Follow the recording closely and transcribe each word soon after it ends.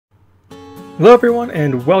Hello everyone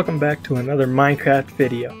and welcome back to another Minecraft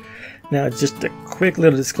video. Now just a quick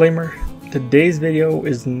little disclaimer, today's video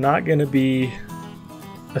is not going to be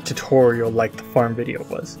a tutorial like the farm video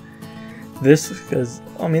was. This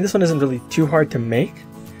one isn't really too hard to make,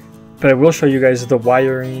 but I will show you guys the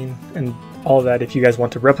wiring and all that if you guys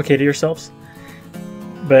want to replicate it yourselves.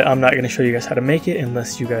 But I'm not going to show you guys how to make it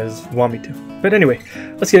unless you guys want me to. But anyway,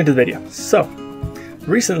 let's get into the video. So,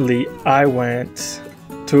 recently I went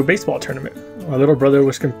to a baseball tournament. My little brother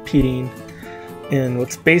was competing in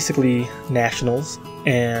what's basically nationals,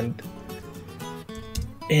 and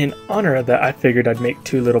in honor of that I figured I'd make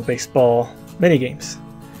two little baseball mini games.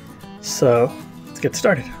 So let's get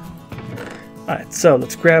started. Alright, so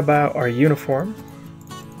let's grab out our uniform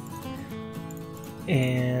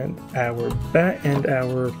and our bat and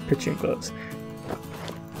our pitching gloves.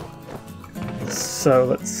 So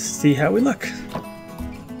let's see how we look.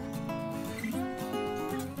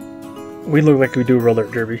 We look like we do roller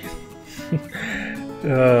derby.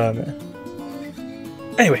 Oh man.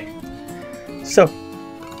 Anyway, so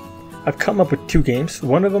I've come up with two games.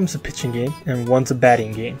 One of them's a pitching game and one's a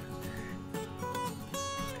batting game.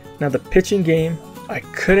 Now the pitching game, I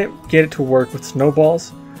couldn't get it to work with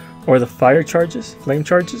snowballs or the flame charges,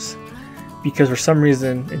 because for some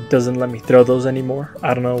reason it doesn't let me throw those anymore.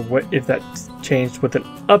 I don't know if that's changed with an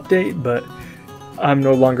update, but I'm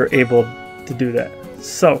no longer able to do that.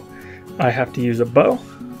 So I have to use a bow.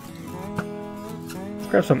 Let's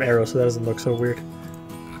grab some arrows so that doesn't look so weird.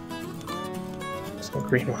 Some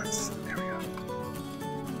green ones. There we go.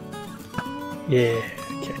 Yeah,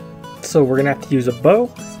 okay. So we're gonna have to use a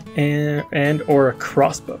bow and or a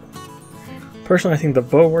crossbow. Personally, I think the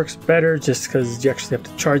bow works better just because you actually have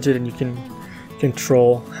to charge it and you can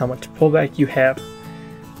control how much pullback you have.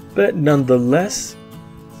 But nonetheless,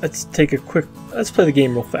 let's play the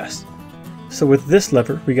game real fast. So with this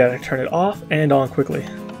lever, we gotta turn it off and on quickly.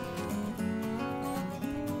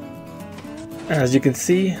 As you can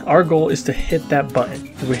see, our goal is to hit that button.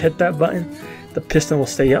 If we hit that button, the piston will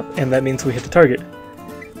stay up, and that means we hit the target.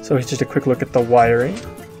 So it's just a quick look at the wiring.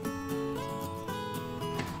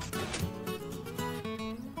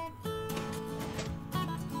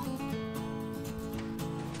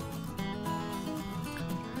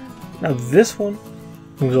 Now this one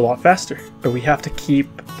moves a lot faster, but we have to keep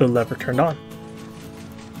the lever turned on.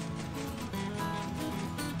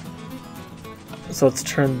 So let's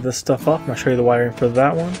turn this stuff off, and I'll show you the wiring for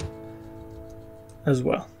that one as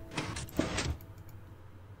well.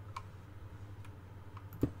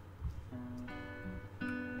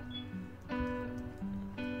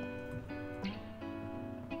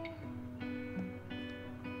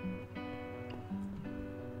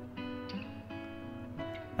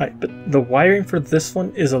 Alright, but the wiring for this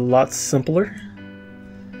one is a lot simpler.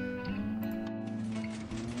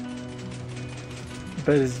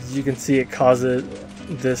 But as you can see,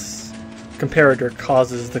 this comparator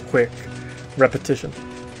causes the quick repetition.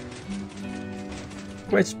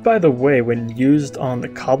 Which, by the way, when used on the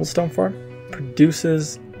cobblestone farm,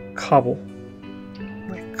 produces cobble.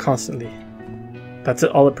 Like, constantly. That's it,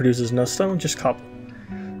 all it produces, no stone, just cobble.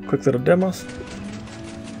 Quick little demos.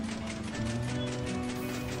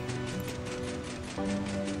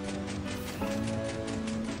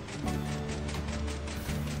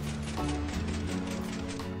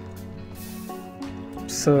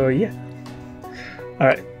 So yeah.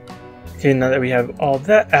 Alright. Okay, now that we have all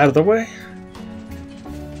that out of the way,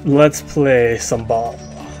 let's play some ball.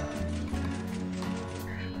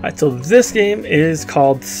 Alright, so this game is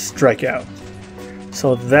called Strikeout.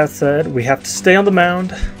 So that said, we have to stay on the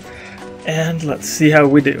mound, and let's see how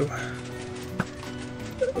we do.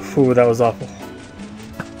 Ooh, that was awful.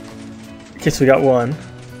 Okay, so we got one.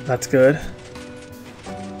 That's good.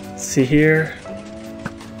 Let's see here.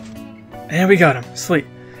 And we got him. Sweet.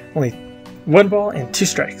 Only one ball and 2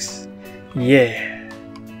 strikes. Yeah.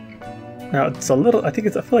 Now it's a little, I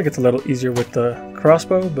feel like it's a little easier with the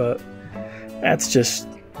crossbow, but that's just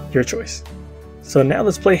your choice. So now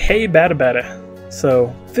let's play Hey Batta Batta.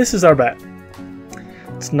 So this is our bat.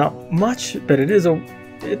 It's not much, but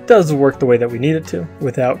it does work the way that we need it to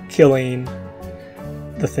without killing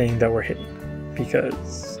the thing that we're hitting,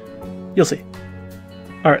 because you'll see.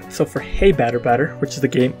 Alright, so for Hey Batta Batta, which is the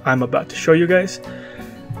game I'm about to show you guys,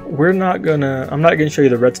 I'm not gonna show you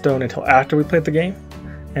the redstone until after we play the game,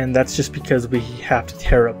 and that's just because we have to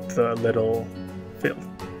tear up the little field.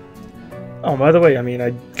 Oh, by the way,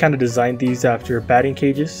 I kind of designed these after batting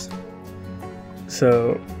cages,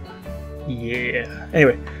 so yeah.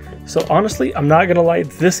 Anyway, so honestly, I'm not gonna lie,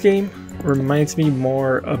 this game reminds me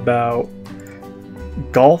more about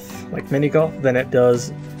golf, like mini golf, than it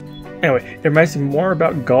does Anyway, it reminds me more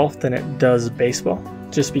about golf than it does baseball,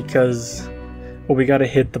 just because, well, we gotta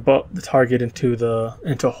hit the target into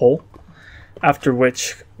a hole, after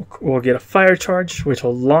which we'll get a fire charge, which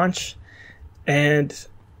will launch, and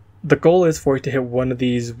the goal is for it to hit one of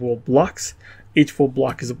these wool blocks. Each wool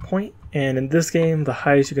block is a point, and in this game, the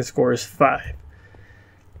highest you can score is 5.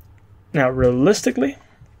 Now, realistically,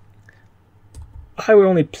 I would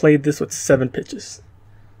only play this with 7 pitches.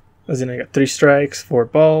 As in, I got 3 strikes, 4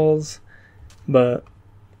 balls, but,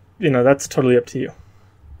 you know, that's totally up to you.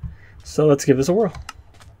 So let's give this a whirl.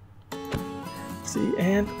 Let's see,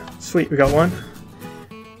 and sweet, we got 1,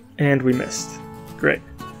 and we missed. Great.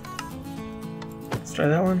 Let's try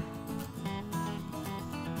that one.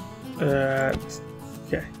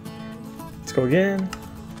 Okay. Let's go again.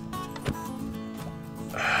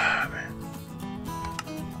 Ah, man.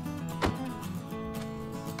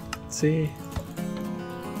 Let's see.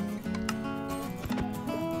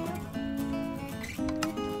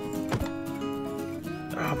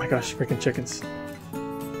 Oh my gosh, freaking chickens.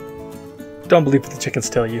 Don't believe what the chickens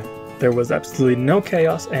tell you. There was absolutely no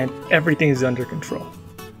chaos and everything is under control.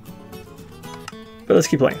 But let's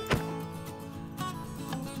keep playing.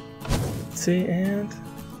 Let's see, and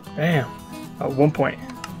bam. 1 point.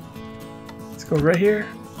 Let's go right here.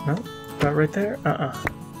 No, not right there.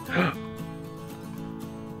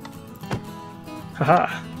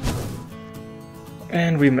 Haha.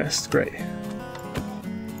 And we missed. Great.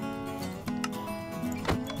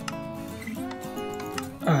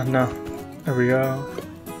 Oh no. There we go.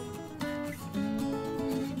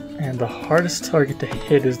 And the hardest target to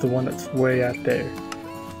hit is the one that's way out there.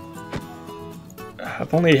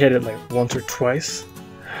 I've only hit it like once or twice.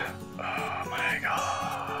 Oh my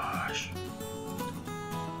gosh.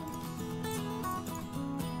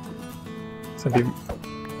 It's gonna be...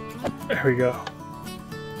 There we go.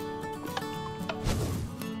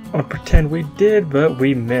 I'll pretend we did, but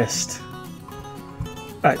we missed.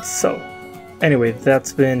 Alright, so anyway,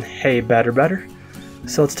 that's been Hey Batter.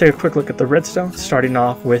 So let's take a quick look at the redstone, starting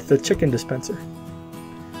off with the chicken dispenser.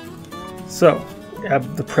 So, we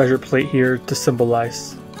have the pressure plate here to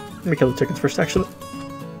symbolize... Let me kill the chickens first, actually.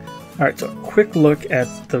 Alright, so a quick look at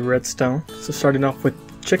the redstone. So starting off with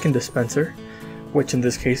chicken dispenser, which in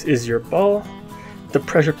this case is your ball. The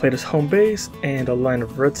pressure plate is home base, and a line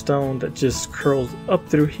of redstone that just curls up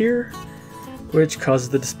through here, which causes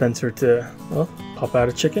the dispenser to, well, pop out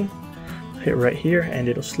a chicken. Hit right here, and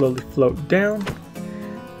it'll slowly float down.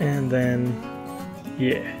 And then,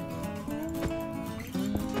 yeah.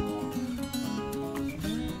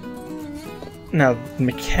 Now, the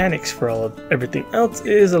mechanics for everything else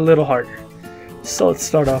is a little harder. So let's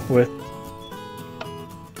start off with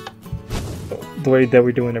the way that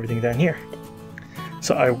we're doing everything down here.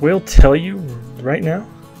 So I will tell you right now,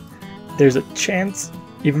 there's a chance,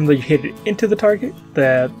 even though you hit it into the target,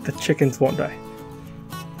 that the chickens won't die.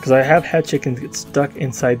 Because I have had chickens get stuck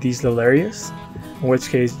inside these little areas, in which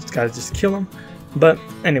case you gotta just kill them. But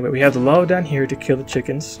anyway, we have the lava down here to kill the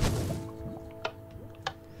chickens.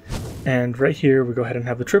 And right here we go ahead and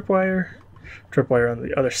have the tripwire on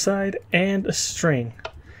the other side, and a string.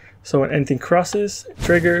 So when anything crosses, it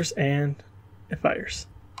triggers and it fires.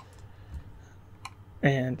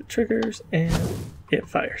 And it triggers and it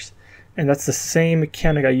fires. And that's the same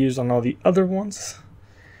mechanic I used on all the other ones.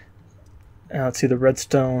 Now let's see the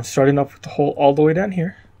redstone starting off with the hole all the way down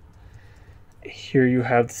here. Here you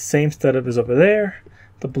have the same setup as over there,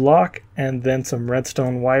 the block, and then some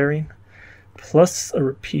redstone wiring, plus a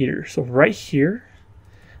repeater. So right here,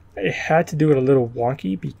 I had to do it a little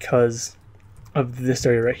wonky because of this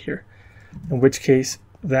area right here. In which case,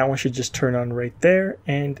 that one should just turn on right there,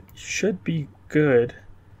 and should be good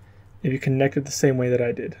if you connect it the same way that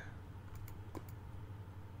I did.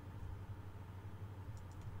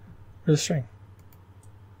 Where's the string?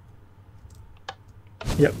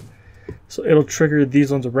 Yep. So it'll trigger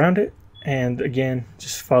these ones around it, and again,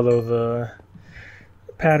 just follow the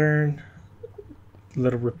pattern,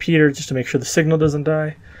 little repeater just to make sure the signal doesn't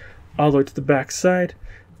die, all the way to the back side.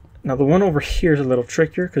 Now the one over here is a little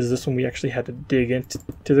trickier because this one we actually had to dig into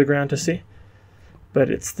the ground to see, but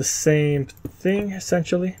it's the same thing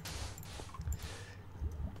essentially.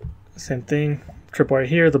 Same thing, tripwire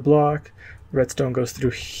here, the block, redstone goes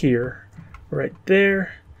through here, right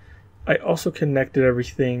there. I also connected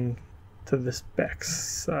everything to this back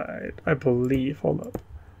side, I believe. Hold up.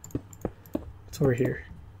 It's over here.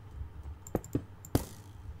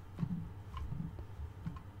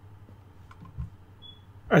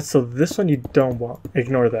 Alright, so this one you don't want.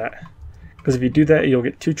 Ignore that. Because if you do that, you'll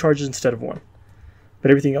get 2 charges instead of 1.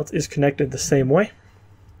 But everything else is connected the same way.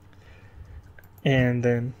 and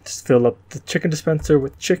then just fill up the chicken dispenser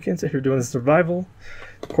with chickens if you're doing survival.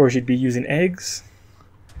 Of course, you'd be using eggs,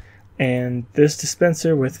 and this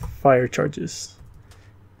dispenser with fire charges.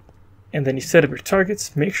 And then you set up your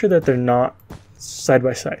targets. Make sure that they're not side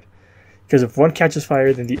by side, because if one catches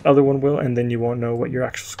fire, then the other one will, and then you won't know what your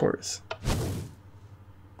actual score is.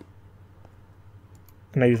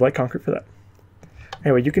 And I use light concrete for that.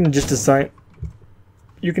 Anyway, you can just design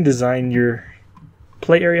your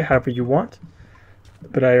play area however you want,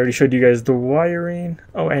 but I already showed you guys the wiring.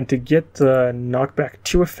 Oh, and to get the knockback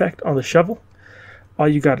 2 effect on the shovel, all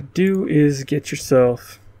you gotta do is get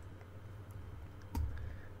yourself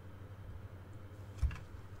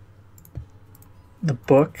the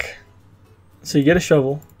book. So you get a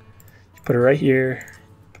shovel, you put it right here,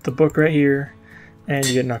 put the book right here, and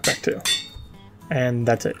you get knockback 2. And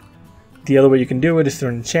that's it. The other way you can do it is through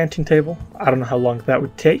an enchanting table. I don't know how long that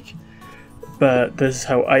would take, but this is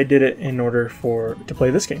how I did it in order to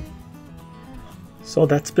play this game. So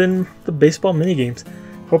that's been the baseball mini games.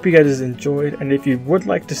 Hope you guys enjoyed, and if you would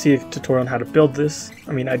like to see a tutorial on how to build this,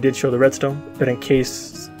 I mean, I did show the redstone, but in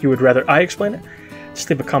case you would rather I explain it, just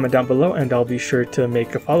leave a comment down below and I'll be sure to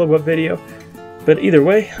make a follow-up video. But either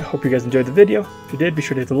way, I hope you guys enjoyed the video. If you did, be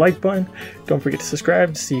sure to hit the like button. Don't forget to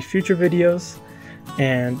subscribe to see future videos,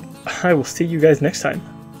 and I will see you guys next time.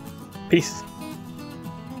 Peace.